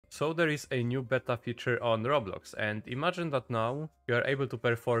So there is a new beta feature on Roblox, and imagine that now you are able to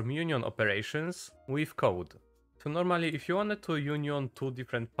perform union operations with code. So normally if you wanted to union two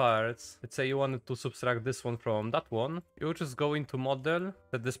different parts, let's say you wanted to subtract this one from that one, you would just go into model,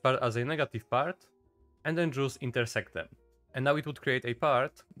 set this part as a negative part, and then just intersect them. And now it would create a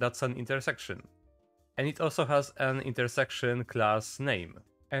part that's an intersection. And it also has an intersection class name.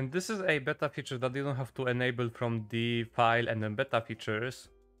 And this is a beta feature that you don't have to enable from the file and then beta features,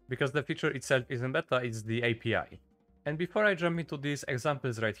 because the feature itself isn't beta, it's the API. And before I jump into these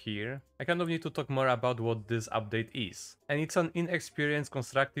examples right here, I kind of need to talk more about what this update is. And it's an inexperienced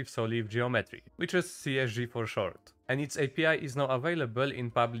constructive solid geometry, which is CSG for short. And its API is now available in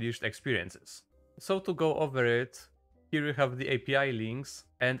published experiences. So to go over it, here you have the API links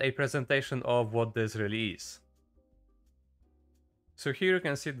and a presentation of what this really is. So here you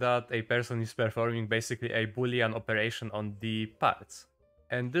can see that a person is performing basically a Boolean operation on the parts.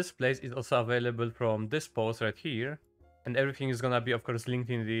 And this place is also available from this post right here. And everything is gonna be of course linked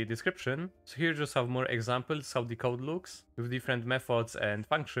in the description. So here you just have more examples how the code looks with different methods and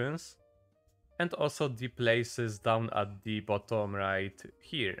functions. And also the places down at the bottom right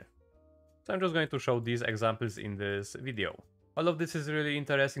here. So I'm just going to show these examples in this video. All of this is really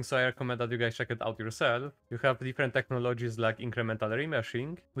interesting, so I recommend that you guys check it out yourself. You have different technologies like incremental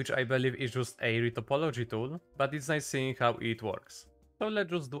remeshing, which I believe is just a retopology tool, but it's nice seeing how it works. So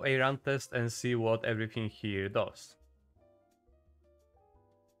let's just do a run test and see what everything here does.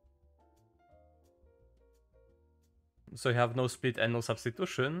 So you have no split and no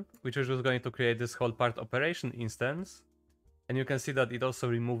substitution, which is just going to create this whole part operation instance. And you can see that it also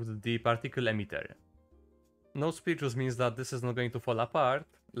removed the particle emitter. No split just means that this is not going to fall apart,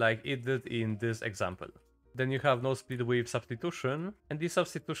 like it did in this example. Then you have no split with substitution, and this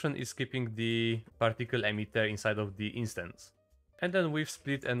substitution is keeping the particle emitter inside of the instance. And then with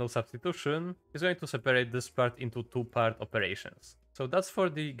split and no substitution, it's going to separate this part into two-part operations. So that's for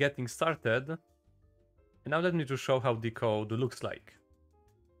the getting started. And now let me just show how the code looks like.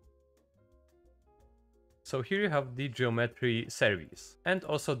 So here you have the geometry service, and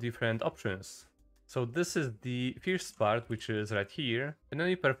also different options. So this is the first part, which is right here, and then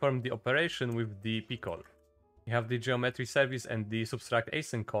you perform the operation with the p call. You have the geometry service and the subtract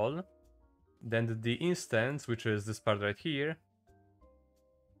async call, then the instance, which is this part right here,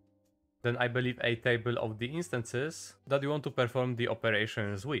 then I believe a table of the instances that you want to perform the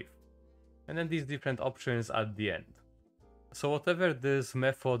operations with, and then these different options at the end. So whatever this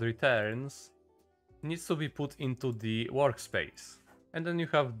method returns needs to be put into the workspace. And then you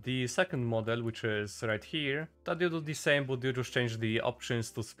have the second model, which is right here, that you do the same, but you just change the options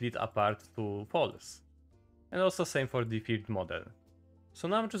to split apart to false. And also same for the third model. So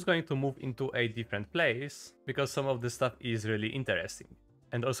now I'm just going to move into a different place, because some of this stuff is really interesting.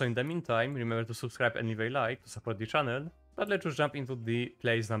 And also in the meantime, remember to subscribe and leave a like to support the channel. But let's just jump into the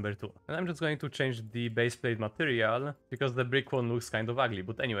place number 2. And I'm just going to change the base plate material, because the brick one looks kind of ugly,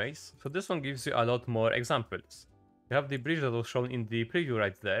 but anyways. So this one gives you a lot more examples. You have the bridge that was shown in the preview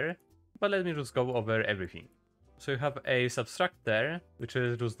right there, but let me just go over everything. So you have a subtractor, which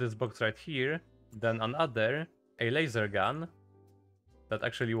is just this box right here, then another, a laser gun, that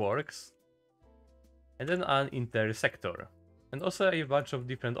actually works, and then an intersector. And also a bunch of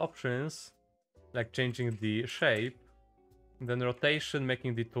different options, like changing the shape, then rotation,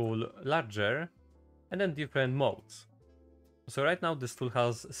 making the tool larger, and then different modes. So right now this tool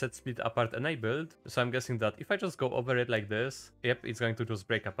has set split apart enabled, so I'm guessing that if I just go over it like this, yep, it's going to just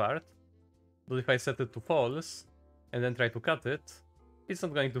break apart. But if I set it to false, and then try to cut it, it's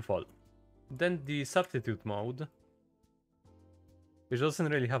not going to fall. Then the substitute mode, which doesn't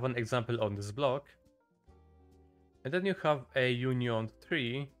really have an example on this block. And then you have a union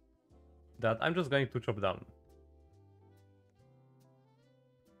tree that I'm just going to chop down.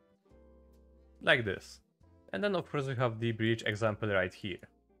 Like this. And then of course we have the bridge example right here.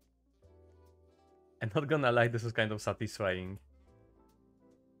 I'm not gonna lie, this is kind of satisfying.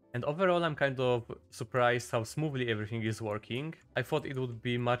 And overall I'm kind of surprised how smoothly everything is working. I thought it would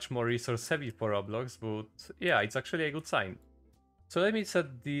be much more resource heavy for Roblox, but yeah, it's actually a good sign. So let me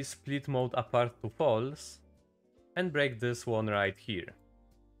set the split mode apart to false, and break this one right here.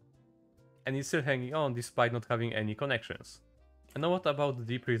 And it's still hanging on despite not having any connections. And now what about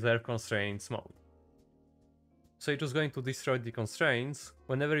the preserve constraints mode? So you're just going to destroy the constraints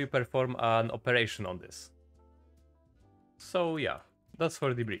whenever you perform an operation on this. So yeah, that's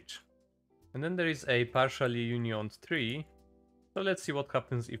for the bridge. And then there is a partially unioned tree. So let's see what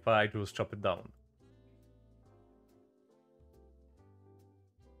happens if I just chop it down.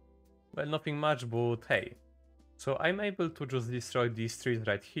 Well, nothing much, but hey. So I'm able to just destroy these trees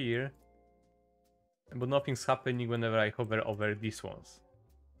right here, but nothing's happening whenever I hover over these ones.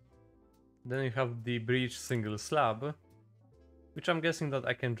 Then you have the bridge single slab, which I'm guessing that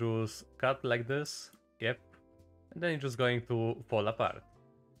I can just cut like this. Yep. And then it's just going to fall apart.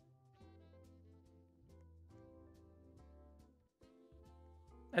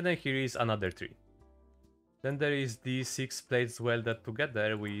 And then here is another tree. Then there is the 6 plates welded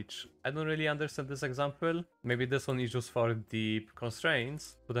together, which I don't really understand this example. Maybe this one is just for the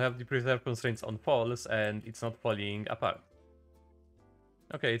constraints, but I have the preserve constraints on false and it's not falling apart.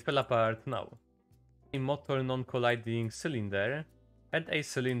 Okay, it fell apart now. A motor non-colliding cylinder and a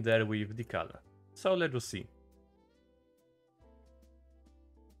cylinder with decal. So let's just see.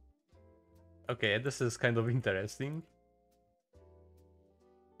 Okay, this is kind of interesting.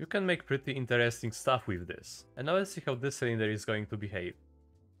 You can make pretty interesting stuff with this. And now let's see how this cylinder is going to behave.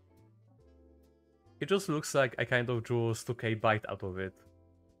 It just looks like I kind of just took a bite out of it.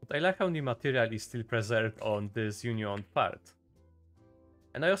 But I like how the material is still preserved on this union part.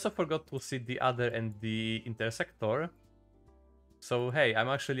 And I also forgot to see the other and the intersector. So hey, I'm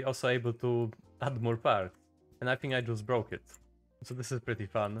actually also able to add more parts. And I think I just broke it. So this is pretty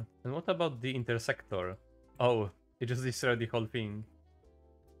fun. And what about the intersector? Oh, it just destroyed the whole thing.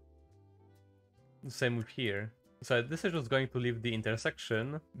 Same with here. So this is just going to leave the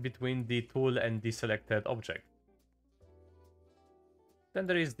intersection between the tool and the selected object. Then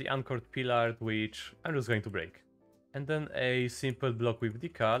there is the anchored pillar, which I'm just going to break. And then a simple block with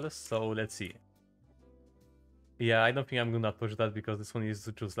decal, so let's see. Yeah, I don't think I'm gonna touch that because this one is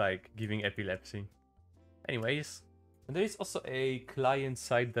just like giving epilepsy. Anyways, and there is also a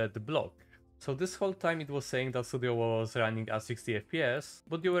client-sided block. So this whole time it was saying that Studio was running at 60 FPS,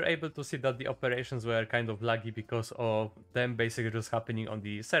 but you were able to see that the operations were kind of laggy because of them basically just happening on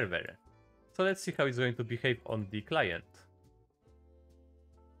the server. So let's see how it's going to behave on the client.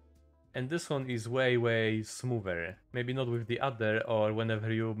 And this one is way smoother. Maybe not with the other or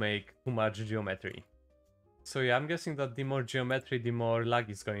whenever you make too much geometry. So yeah, I'm guessing that the more geometry, the more lag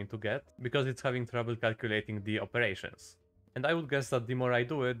it's going to get, because it's having trouble calculating the operations. And I would guess that the more I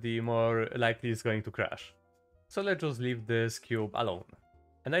do it, the more likely it's going to crash. So let's just leave this cube alone.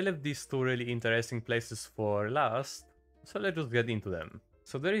 And I left these two really interesting places for last, so let's just get into them.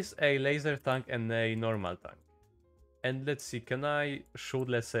 So there is a laser tank and a normal tank. And let's see, can I shoot,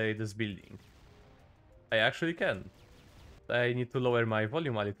 let's say, this building? I actually can. I need to lower my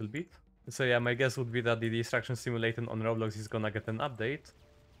volume a little bit. So yeah, my guess would be that the destruction simulation on Roblox is gonna get an update.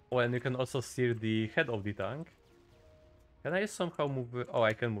 Oh, and you can also steer the head of the tank. Can I somehow move it? Oh,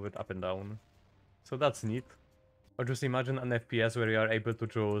 I can move it up and down. So that's neat. Or just imagine an FPS where you are able to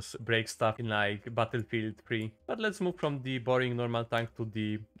just break stuff in like Battlefield 3. But let's move from the boring normal tank to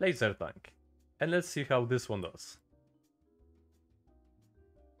the laser tank. And let's see how this one does.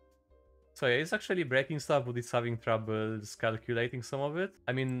 So yeah, it's actually breaking stuff, but it's having troubles calculating some of it.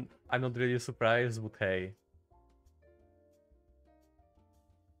 I mean, I'm not really surprised, but hey.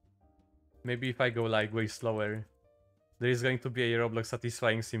 Maybe if I go like way slower, there is going to be a Roblox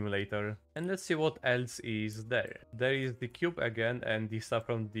satisfying simulator. And let's see what else is there. There is the cube again and the stuff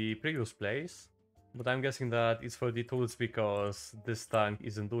from the previous place. But I'm guessing that it's for the tools because this tank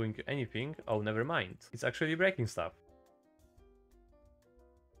isn't doing anything. Oh, never mind. It's actually breaking stuff.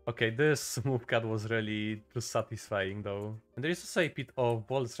 Okay, this move cut was really just satisfying though. And there is also a pit of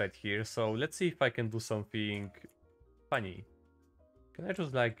balls right here, so let's see if I can do something funny. Can I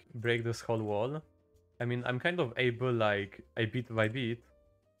just like break this whole wall? I mean, I'm kind of able like a bit by bit.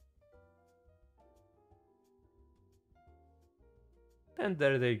 And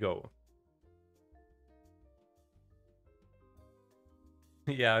there they go.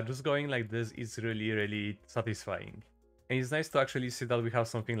 Yeah, just going like this is really satisfying. And it's nice to actually see that we have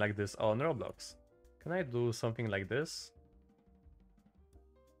something like this on Roblox. Can I do something like this?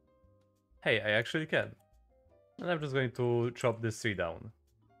 Hey, I actually can. And I'm just going to chop this tree down.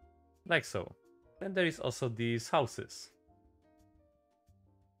 Like so. Then there is also these houses.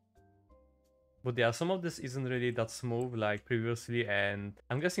 But yeah, some of this isn't really that smooth like previously, and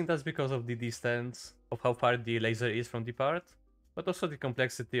I'm guessing that's because of the distance of how far the laser is from the part, but also the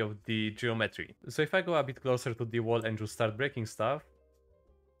complexity of the geometry. So if I go a bit closer to the wall and just start breaking stuff,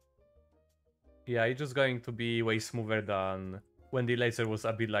 yeah, it's just going to be way smoother than when the laser was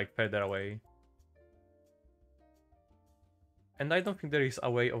a bit like further away. And I don't think there is a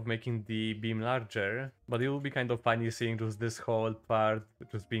way of making the beam larger, but it will be kind of funny seeing just this whole part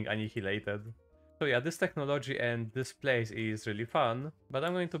just being annihilated. So yeah, this technology and this place is really fun, but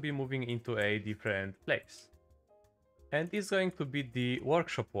I'm going to be moving into a different place. And it's going to be the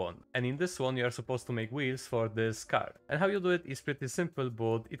workshop one. And in this one you are supposed to make wheels for this car. And how you do it is pretty simple,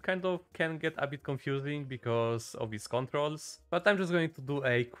 but it kind of can get a bit confusing because of its controls. But I'm just going to do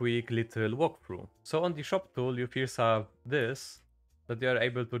a quick little walkthrough. So on the shop tool you first have this, that you are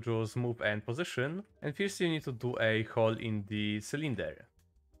able to just move and position. And first you need to do a hole in the cylinder.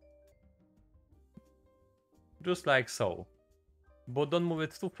 Just like so. But don't move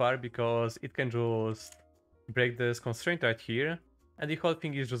it too far because it can just break this constraint right here, and the whole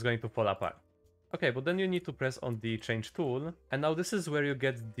thing is just going to fall apart. Okay, but then you need to press on the change tool, and now this is where you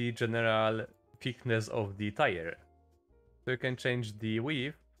get the general thickness of the tire. So you can change the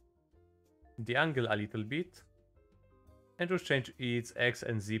width, the angle a little bit, and just change its X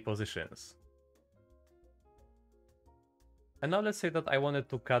and Z positions. And now let's say that I wanted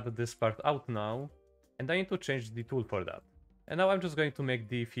to cut this part out now, and I need to change the tool for that. And now I'm just going to make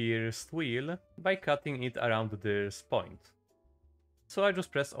the first wheel by cutting it around this point. So I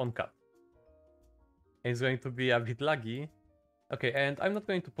just press on cut. And it's going to be a bit laggy. Okay, and I'm not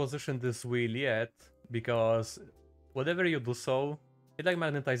going to position this wheel yet, because whatever you do so, it like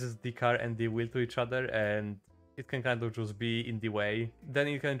magnetizes the car and the wheel to each other, and it can kind of just be in the way. Then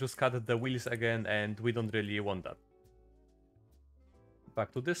you can just cut the wheels again, and we don't really want that.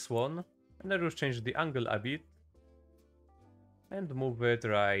 Back to this one, and I just change the angle a bit. And move it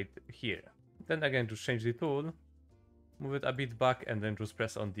right here. Then again just change the tool, move it a bit back, and then just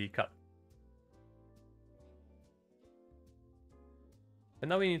press on the cut. And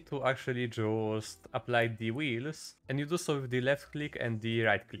now we need to actually just apply the wheels, and you do so with the left click and the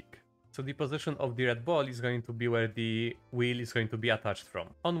right click. So the position of the red ball is going to be where the wheel is going to be attached from,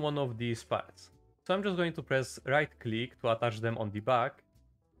 on one of these parts. So I'm just going to press right click to attach them on the back.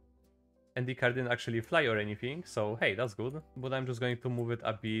 And the car didn't actually fly or anything, so hey, that's good. But I'm just going to move it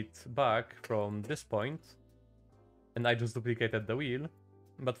a bit back from this point. And I just duplicated the wheel.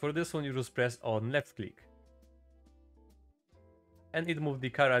 But for this one you just press on left click. And it moved the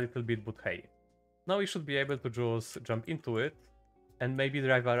car a little bit, but hey. Now we should be able to just jump into it. And maybe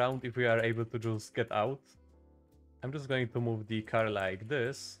drive around if we are able to just get out. I'm just going to move the car like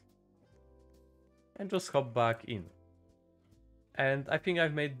this. And just hop back in. And I think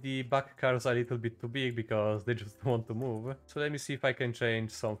I've made the back cars a little bit too big because they just don't want to move. So let me see if I can change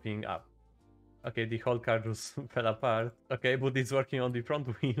something up. Okay, the whole car just fell apart. Okay, but it's working on the front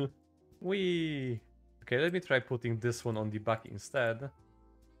wheel. Whee! Okay, let me try putting this one on the back instead.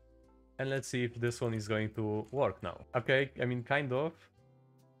 And let's see if this one is going to work now. Okay, I mean, kind of.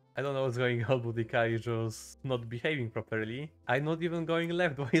 I don't know what's going on, but the car is just not behaving properly. I'm not even going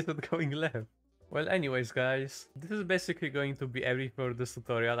left. Why is it going left? Well, anyways guys, this is basically going to be everything for this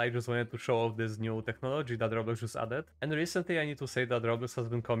tutorial. I just wanted to show off this new technology that Roblox just added. And recently I need to say that Roblox has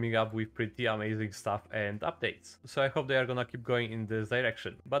been coming up with pretty amazing stuff and updates. So I hope they are gonna keep going in this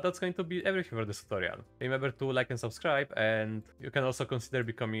direction. But that's going to be everything for this tutorial. Remember to like and subscribe, and you can also consider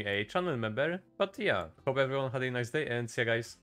becoming a channel member. But yeah, hope everyone had a nice day and see ya guys.